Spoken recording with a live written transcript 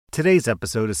Today's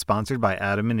episode is sponsored by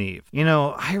Adam and Eve. You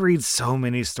know, I read so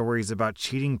many stories about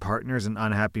cheating partners and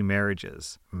unhappy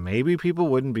marriages. Maybe people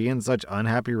wouldn't be in such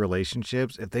unhappy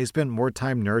relationships if they spent more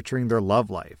time nurturing their love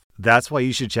life. That's why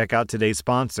you should check out today's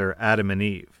sponsor, Adam and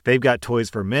Eve. They've got toys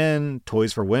for men,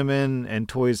 toys for women, and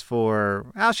toys for...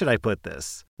 how should I put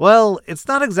this? Well, it's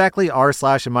not exactly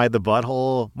r/am I the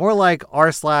butthole, more like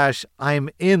r/I'm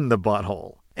in the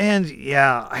butthole. And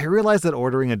yeah, I realize that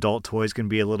ordering adult toys can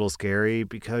be a little scary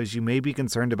because you may be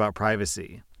concerned about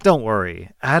privacy. Don't worry,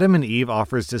 Adam and Eve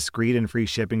offers discreet and free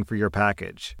shipping for your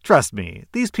package. Trust me,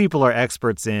 these people are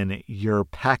experts in your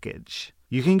package.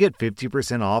 You can get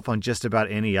 50% off on just about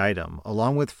any item,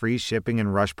 along with free shipping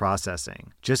and rush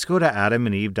processing. Just go to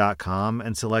adamandeve.com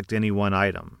and select any one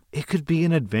item. It could be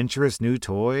an adventurous new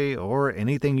toy or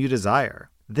anything you desire.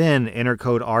 Then enter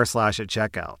code r/ at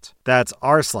checkout. That's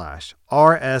r/RSLASH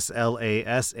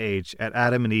at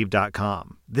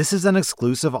adamandeve.com. This is an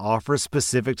exclusive offer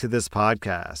specific to this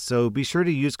podcast, so be sure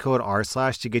to use code r/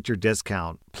 to get your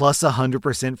discount, plus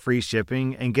 100% free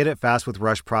shipping, and get it fast with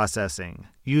rush processing.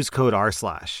 Use code r/.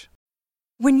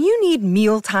 When you need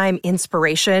mealtime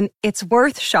inspiration, it's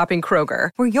worth shopping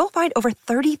Kroger, where you'll find over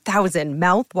 30,000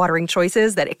 mouth-watering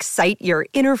choices that excite your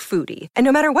inner foodie. And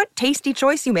no matter what tasty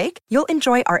choice you make, you'll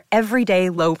enjoy our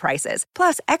everyday low prices,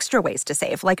 plus extra ways to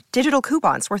save, like digital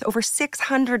coupons worth over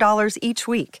 $600 each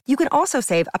week. You can also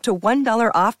save up to $1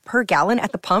 off per gallon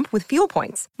at the pump with fuel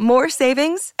points. More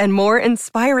savings and more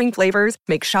inspiring flavors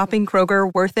make shopping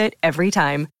Kroger worth it every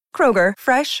time. Kroger,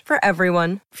 fresh for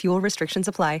everyone. Fuel restrictions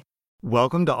apply.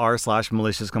 Welcome to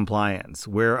r/Maliciouscompliance,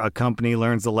 where a company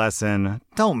learns the lesson,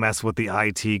 don't mess with the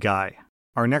IT guy.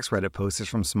 Our next Reddit post is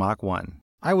from Smock1.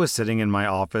 I was sitting in my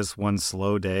office one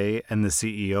slow day and the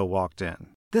CEO walked in.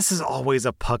 This is always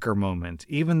a pucker moment,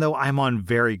 even though I'm on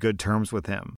very good terms with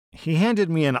him. He handed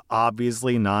me an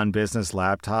obviously non-business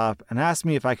laptop and asked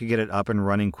me if I could get it up and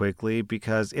running quickly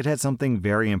because it had something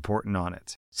very important on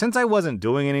it. Since I wasn't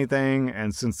doing anything,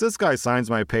 and since this guy signs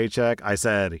my paycheck, I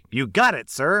said, "You got it,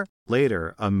 sir."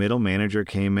 Later, a middle manager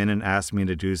came in and asked me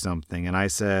to do something, and I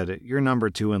said, "You're number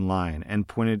 2 in line," and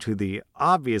pointed to the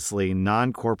obviously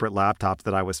non-corporate laptop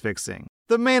that I was fixing.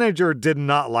 The manager did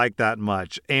not like that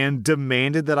much and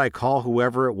demanded that I call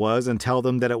whoever it was and tell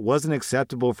them that it wasn't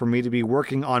acceptable for me to be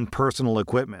working on personal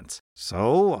equipment.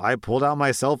 So I pulled out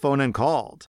my cell phone and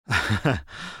called.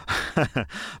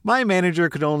 My manager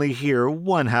could only hear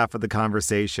one half of the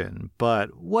conversation,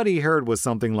 but what he heard was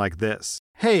something like this.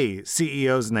 "Hey,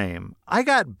 CEO's name, I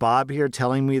got Bob here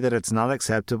telling me that it's not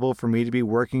acceptable for me to be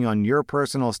working on your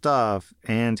personal stuff,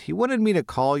 and he wanted me to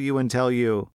call you and tell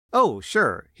you." "Oh,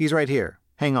 sure, he's right here.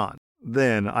 Hang on."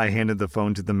 Then I handed the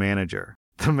phone to the manager.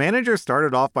 The manager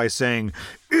started off by saying,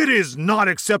 "It is not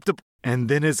acceptable." And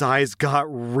then his eyes got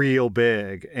real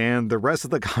big, and the rest of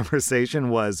the conversation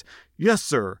was, "Yes,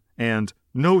 sir," and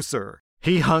 "No, sir."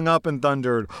 He hung up and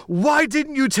thundered, "Why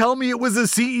didn't you tell me it was the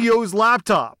CEO's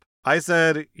laptop?" I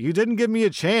said, "You didn't give me a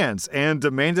chance," and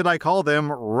demanded I call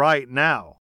them right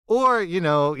now. Or,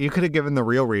 you could have given the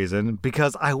real reason,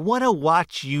 because I want to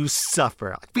watch you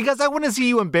suffer. Because I want to see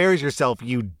you embarrass yourself,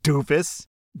 you doofus.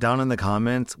 Down in the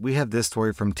comments, we have this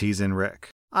story from Tease and Rick.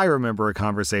 I remember a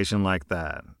conversation like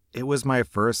that. It was my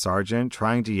first sergeant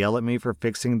trying to yell at me for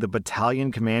fixing the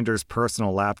battalion commander's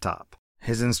personal laptop.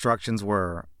 His instructions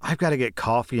were, "I've got to get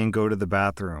coffee and go to the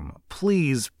bathroom.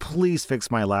 Please fix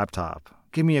my laptop.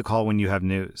 Give me a call when you have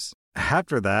news."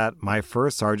 After that, my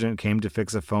first sergeant came to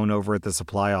fix a phone over at the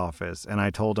supply office, and I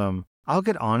told him, "I'll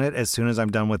get on it as soon as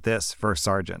I'm done with this, first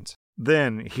sergeant."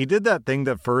 Then he did that thing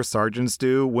that first sergeants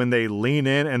do when they lean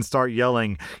in and start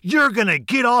yelling, "You're gonna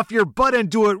get off your butt and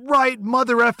do it right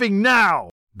mother effing now!"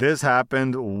 This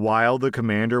happened while the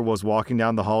commander was walking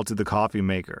down the hall to the coffee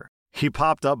maker. He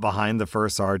popped up behind the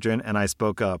first sergeant and I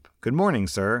spoke up, "Good morning,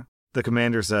 sir." The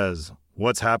commander says,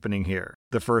 "What's happening here?"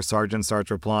 The first sergeant starts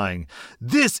replying,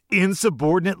 "This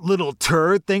insubordinate little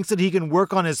turd thinks that he can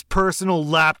work on his personal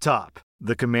laptop."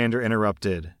 The commander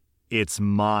interrupted, "It's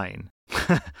mine."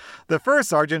 The first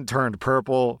sergeant turned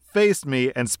purple, faced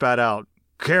me, and spat out,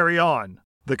 "Carry on."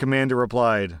 The commander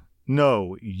replied,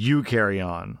 "No, you carry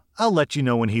on. I'll let you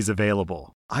know when he's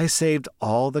available." I saved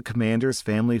all the commander's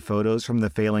family photos from the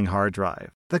failing hard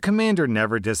drive. The commander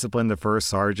never disciplined the first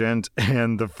sergeant,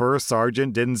 and the first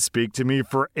sergeant didn't speak to me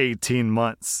for 18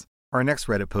 months. Our next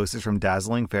Reddit post is from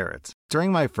Dazzling Ferret.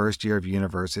 During my first year of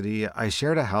university, I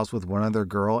shared a house with one other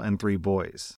girl and 3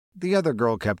 boys. The other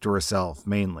girl kept to herself,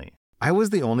 mainly. I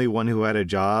was the only one who had a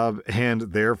job,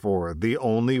 and therefore the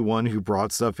only one who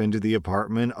brought stuff into the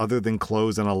apartment other than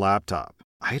clothes and a laptop.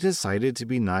 I decided to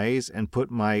be nice and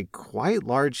put my quite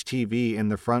large TV in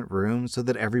the front room so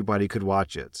that everybody could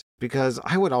watch it, because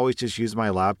I would always just use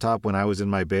my laptop when I was in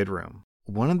my bedroom.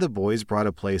 One of the boys brought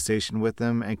a PlayStation with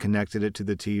them and connected it to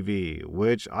the TV,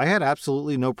 which I had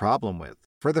absolutely no problem with.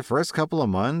 For the first couple of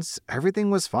months,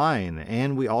 everything was fine,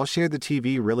 and we all shared the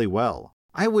TV really well.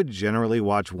 I would generally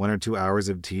watch 1 or 2 hours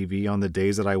of TV on the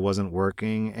days that I wasn't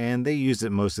working, and they used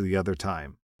it most of the other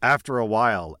time. After a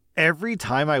while, every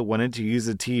time I wanted to use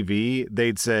the TV,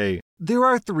 they'd say, "There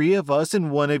are 3 of us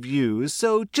and 1 of you,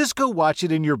 so just go watch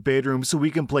it in your bedroom so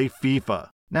we can play FIFA."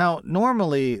 Now,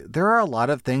 normally, there are a lot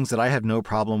of things that I have no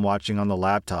problem watching on the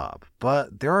laptop,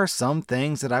 but there are some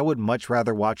things that I would much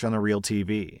rather watch on a real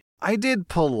TV. I did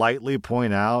politely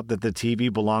point out that the TV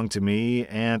belonged to me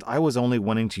and I was only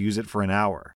wanting to use it for an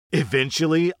hour.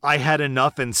 Eventually, I had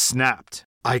enough and snapped.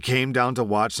 I came down to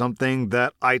watch something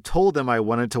that I told them I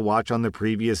wanted to watch on the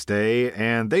previous day,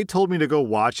 and they told me to go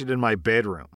watch it in my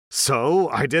bedroom. So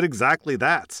I did exactly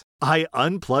that. I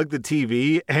unplugged the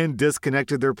TV and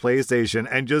disconnected their PlayStation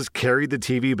and just carried the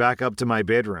TV back up to my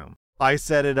bedroom. I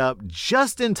set it up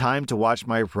just in time to watch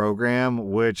my program,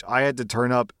 which I had to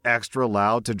turn up extra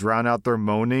loud to drown out their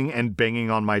moaning and banging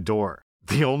on my door.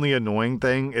 The only annoying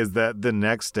thing is that the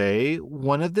next day,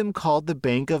 one of them called the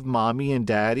bank of mommy and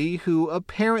daddy, who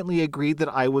apparently agreed that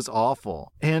I was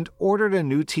awful, and ordered a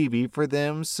new TV for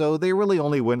them, so they really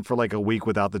only went for like a week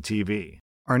without the TV.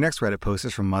 Our next Reddit post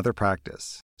is from Mother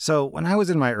Practice. So, when I was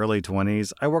in my early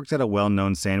 20s, I worked at a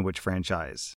well-known sandwich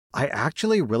franchise. I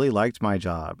actually really liked my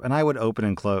job, and I would open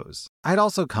and close. I'd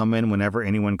also come in whenever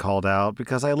anyone called out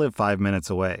because I live 5 minutes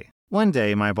away. One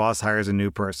day, my boss hires a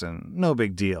new person, no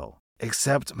big deal.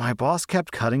 Except my boss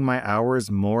kept cutting my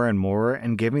hours more and more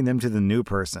and giving them to the new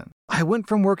person. I went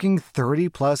from working 30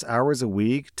 plus hours a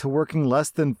week to working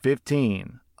less than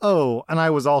 15. Oh, and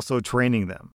I was also training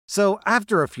them. So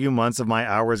after a few months of my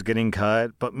hours getting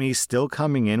cut, but me still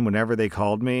coming in whenever they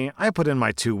called me, I put in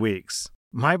my 2 weeks.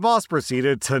 My boss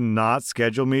proceeded to not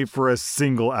schedule me for a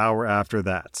single hour after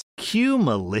that. Cue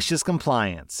malicious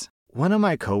compliance. One of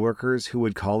my coworkers who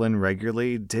would call in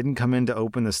regularly didn't come in to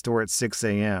open the store at 6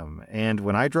 a.m., and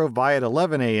when I drove by at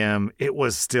 11 a.m., it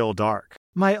was still dark.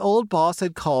 My old boss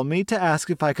had called me to ask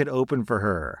if I could open for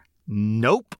her.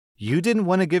 Nope. You didn't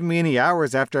want to give me any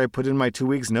hours after I put in my 2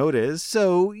 weeks notice,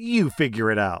 so you figure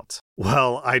it out.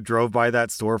 Well, I drove by that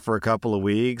store for a couple of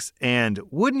weeks, and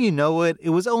wouldn't you know it,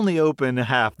 it was only open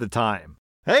half the time.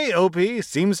 Hey, OP,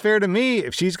 seems fair to me.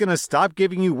 If she's going to stop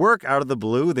giving you work out of the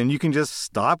blue, then you can just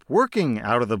stop working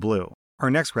out of the blue. Our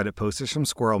next Reddit post is from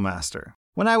Squirrel Master.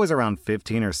 When I was around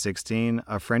 15 or 16,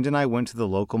 a friend and I went to the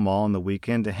local mall on the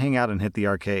weekend to hang out and hit the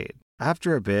arcade.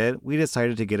 After a bit, we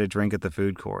decided to get a drink at the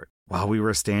food court. While we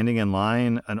were standing in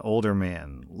line, an older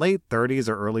man, late 30s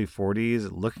or early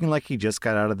 40s, looking like he just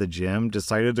got out of the gym,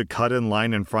 decided to cut in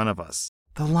line in front of us.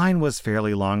 The line was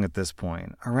fairly long at this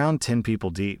point, around 10 people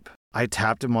deep. I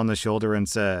tapped him on the shoulder and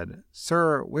said,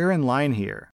 "Sir, we're in line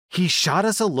here." He shot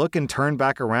us a look and turned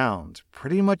back around,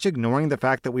 pretty much ignoring the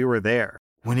fact that we were there.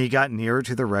 When he got nearer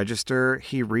to the register,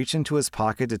 he reached into his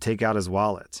pocket to take out his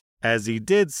wallet. As he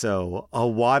did so, a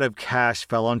wad of cash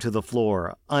fell onto the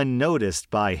floor, unnoticed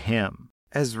by him.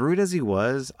 As rude as he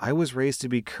was, I was raised to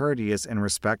be courteous and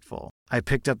respectful. I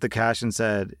picked up the cash and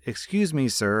said, "Excuse me,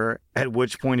 sir," at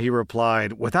which point he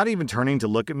replied, without even turning to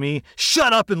look at me,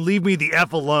 "Shut up and leave me the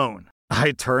F alone."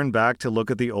 I turned back to look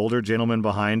at the older gentleman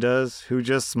behind us, who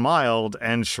just smiled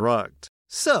and shrugged.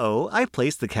 So I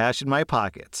placed the cash in my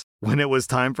pocket. When it was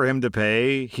time for him to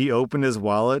pay, he opened his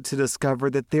wallet to discover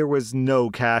that there was no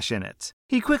cash in it.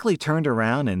 He quickly turned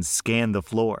around and scanned the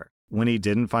floor. When he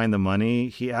didn't find the money,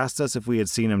 he asked us if we had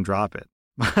seen him drop it.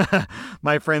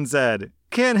 My friend said,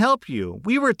 "Can't help you.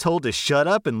 We were told to shut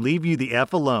up and leave you the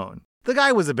F alone." The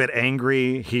guy was a bit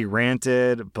angry, he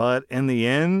ranted, but in the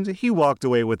end, he walked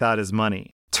away without his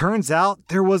money. Turns out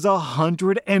there was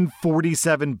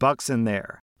 $147 in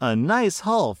there. A nice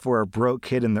haul for a broke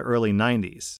kid in the early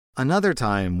 90s. Another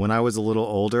time, when I was a little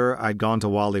older, I'd gone to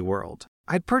Wally World.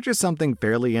 I'd purchased something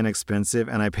fairly inexpensive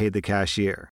and I paid the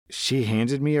cashier. She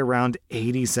handed me around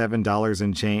 $87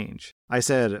 in change. I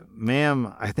said,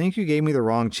 "Ma'am, I think you gave me the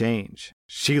wrong change."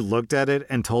 She looked at it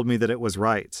and told me that it was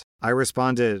right. I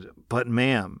responded, "But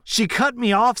ma'am." She cut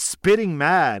me off spitting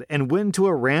mad and went into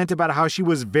a rant about how she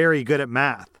was very good at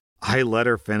math. I let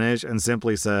her finish and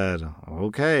simply said,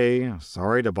 "Okay,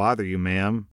 sorry to bother you,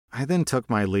 ma'am." I then took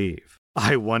my leave.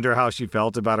 I wonder how she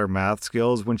felt about her math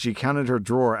skills when she counted her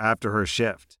drawer after her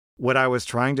shift. What I was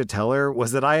trying to tell her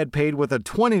was that I had paid with a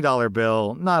 $20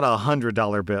 bill, not a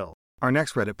 $100 bill. Our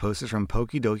next Reddit post is from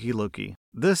Pokidoki Loki.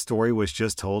 This story was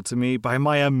just told to me by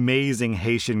my amazing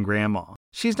Haitian grandma.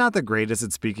 She's not the greatest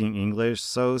at speaking English,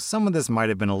 so some of this might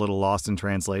have been a little lost in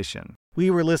translation. We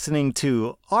were listening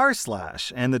to r/,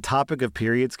 and the topic of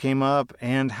periods came up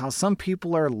and how some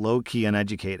people are low-key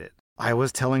uneducated. I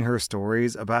was telling her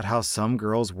stories about how some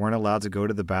girls weren't allowed to go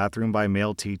to the bathroom by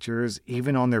male teachers,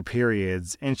 even on their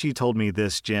periods, and she told me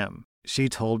this gem. She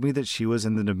told me that she was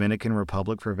in the Dominican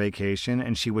Republic for vacation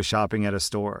and she was shopping at a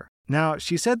store. Now,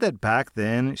 she said that back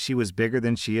then she was bigger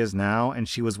than she is now and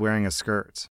she was wearing a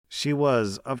skirt. She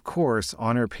was, of course,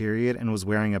 on her period and was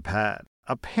wearing a pad.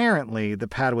 Apparently, the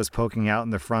pad was poking out in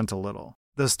the front a little.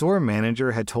 The store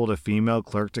manager had told a female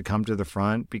clerk to come to the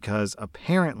front because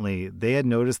apparently they had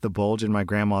noticed the bulge in my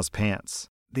grandma's pants.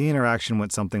 The interaction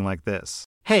went something like this.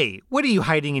 "Hey, what are you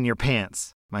hiding in your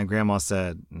pants?" My grandma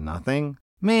said, "Nothing."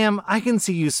 "Ma'am, I can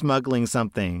see you smuggling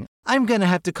something. I'm gonna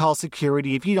have to call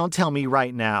security if you don't tell me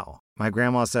right now." My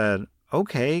grandma said,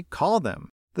 "Okay, call them."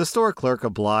 The store clerk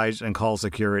obliged and called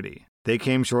security. They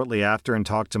came shortly after and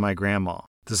talked to my grandma.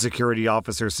 The security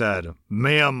officer said,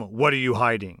 "Ma'am, what are you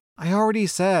hiding?" "I already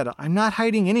said, I'm not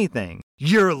hiding anything."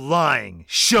 "You're lying.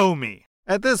 Show me."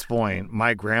 At this point,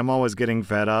 my grandma was getting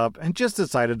fed up and just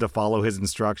decided to follow his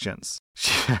instructions.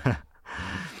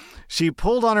 She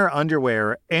pulled on her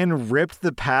underwear and ripped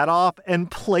the pad off and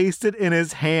placed it in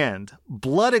his hand,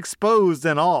 blood exposed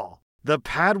and all. The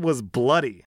pad was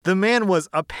bloody. The man was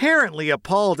apparently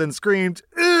appalled and screamed,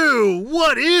 "Ew,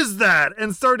 what is that?"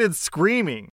 and started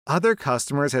screaming. Other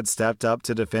customers had stepped up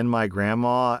to defend my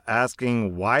grandma,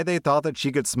 asking why they thought that she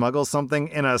could smuggle something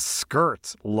in a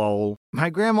skirt, lol. My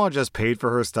grandma just paid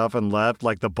for her stuff and left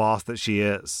like the boss that she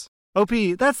is.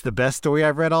 OP, that's the best story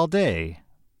I've read all day.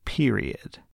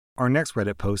 Period. Our next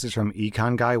Reddit post is from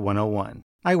EconGuy101.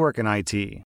 I work in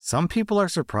IT. Some people are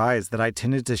surprised that I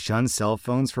tended to shun cell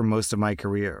phones for most of my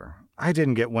career. I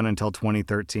didn't get one until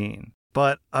 2013.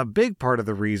 But a big part of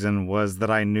the reason was that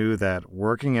I knew that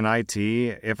working in IT,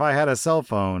 if I had a cell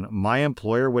phone, my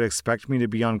employer would expect me to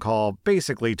be on call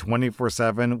basically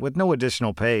 24/7 with no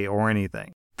additional pay or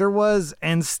anything. There was,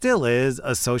 and still is,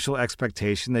 a social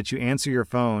expectation that you answer your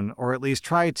phone, or at least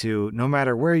try to, no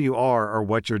matter where you are or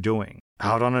what you're doing.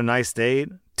 Out on a nice date?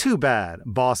 Too bad,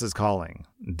 boss is calling.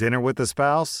 Dinner with a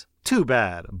spouse? Too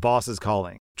bad, boss is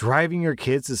calling. Driving your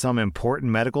kids to some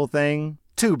important medical thing?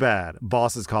 Too bad,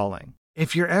 boss is calling.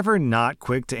 If you're ever not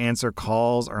quick to answer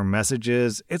calls or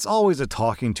messages, it's always a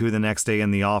talking to the next day in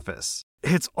the office.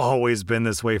 It's always been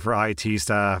this way for IT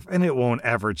staff, and it won't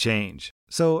ever change.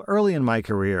 So early in my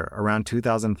career, around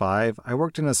 2005, I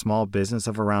worked in a small business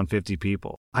of around 50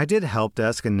 people. I did help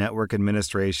desk and network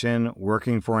administration,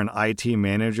 working for an IT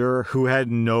manager who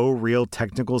had no real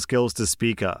technical skills to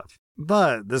speak of.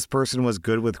 But this person was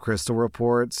good with crystal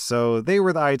reports, so they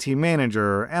were the IT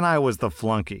manager and I was the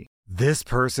flunky. This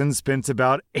person spent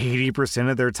about 80%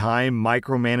 of their time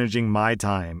micromanaging my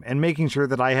time and making sure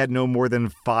that I had no more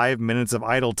than 5 minutes of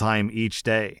idle time each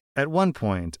day. At one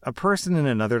point, a person in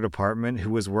another department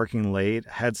who was working late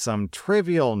had some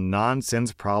trivial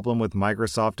nonsense problem with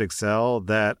Microsoft Excel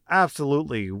that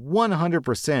absolutely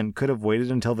 100% could have waited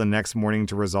until the next morning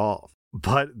to resolve.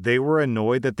 But they were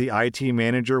annoyed that the IT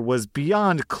manager was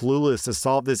beyond clueless to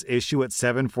solve this issue at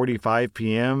 7:45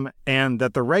 p.m. and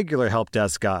that the regular help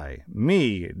desk guy,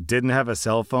 me, didn't have a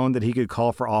cell phone that he could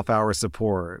call for off-hour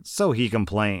support, so he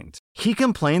complained. He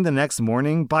complained the next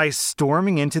morning by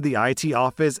storming into the IT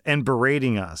office and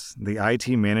berating us, the IT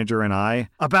manager and I,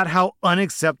 about how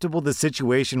unacceptable the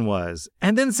situation was,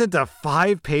 and then sent a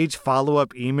 5-page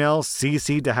follow-up email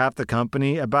CC'd to half the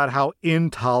company about how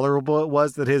intolerable it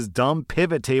was that his dumb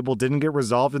pivot table didn't get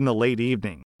resolved in the late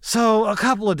evening. So, a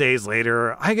couple of days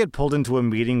later, I get pulled into a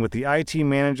meeting with the IT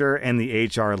manager and the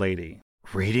HR lady.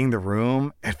 Reading the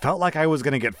room, it felt like I was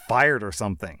going to get fired or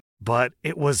something. But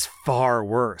it was far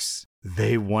worse.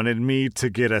 They wanted me to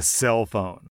get a cell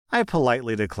phone. I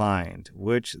politely declined,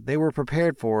 which they were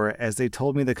prepared for as they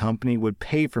told me the company would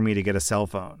pay for me to get a cell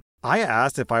phone. I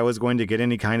asked if I was going to get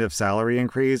any kind of salary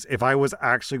increase if I was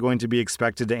actually going to be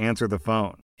expected to answer the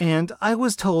phone. And I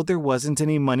was told there wasn't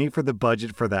any money for the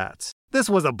budget for that. This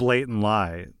was a blatant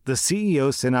lie. The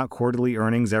CEO sent out quarterly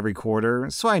earnings every quarter,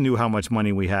 so I knew how much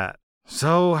money we had.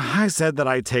 So I said that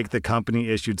I'd take the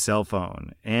company-issued cell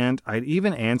phone, and I'd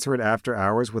even answer it after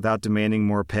hours without demanding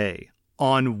more pay.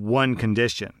 On one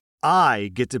condition. I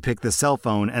get to pick the cell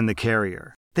phone and the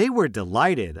carrier. They were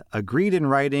delighted, agreed in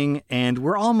writing, and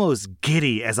were almost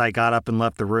giddy as I got up and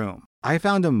left the room. I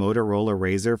found a Motorola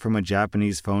Razr from a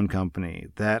Japanese phone company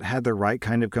that had the right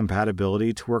kind of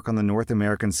compatibility to work on the North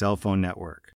American cell phone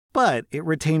network. but it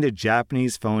retained a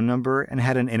Japanese phone number and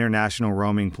had an international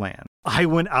roaming plan. I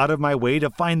went out of my way to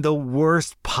find the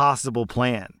worst possible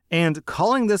plan, and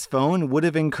calling this phone would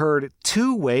have incurred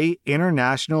two-way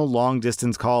international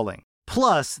long-distance calling,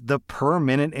 plus the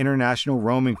per-minute international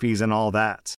roaming fees and all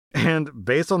that. And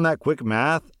based on that quick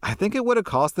math, I think it would have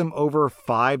cost them over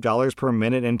 $5 per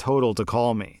minute in total to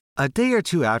call me. A day or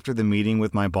two after the meeting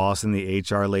with my boss and the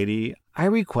HR lady, I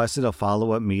requested a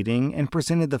follow-up meeting and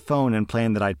presented the phone and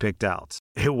plan that I'd picked out.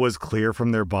 It was clear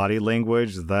from their body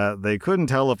language that they couldn't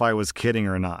tell if I was kidding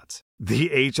or not.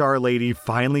 The HR lady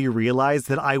finally realized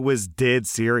that I was dead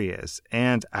serious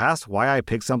and asked why I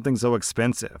picked something so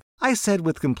expensive. I said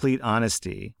with complete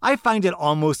honesty, I find it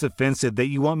almost offensive that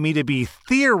you want me to be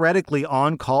theoretically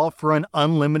on call for an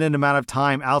unlimited amount of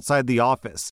time outside the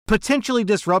office, potentially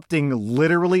disrupting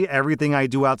literally everything I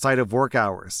do outside of work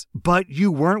hours. But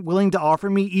you weren't willing to offer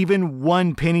me even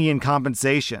 1 penny in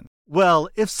compensation. Well,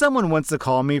 if someone wants to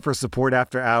call me for support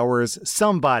after hours,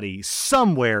 somebody,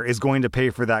 somewhere is going to pay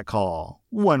for that call,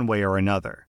 one way or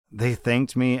another. They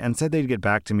thanked me and said they'd get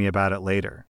back to me about it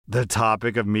later. The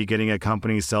topic of me getting a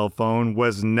company cell phone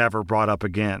was never brought up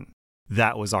again.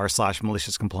 That was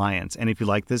r/malicious-compliance. And if you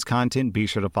like this content, be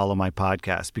sure to follow my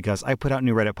podcast because I put out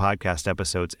new Reddit podcast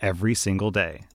episodes every single day.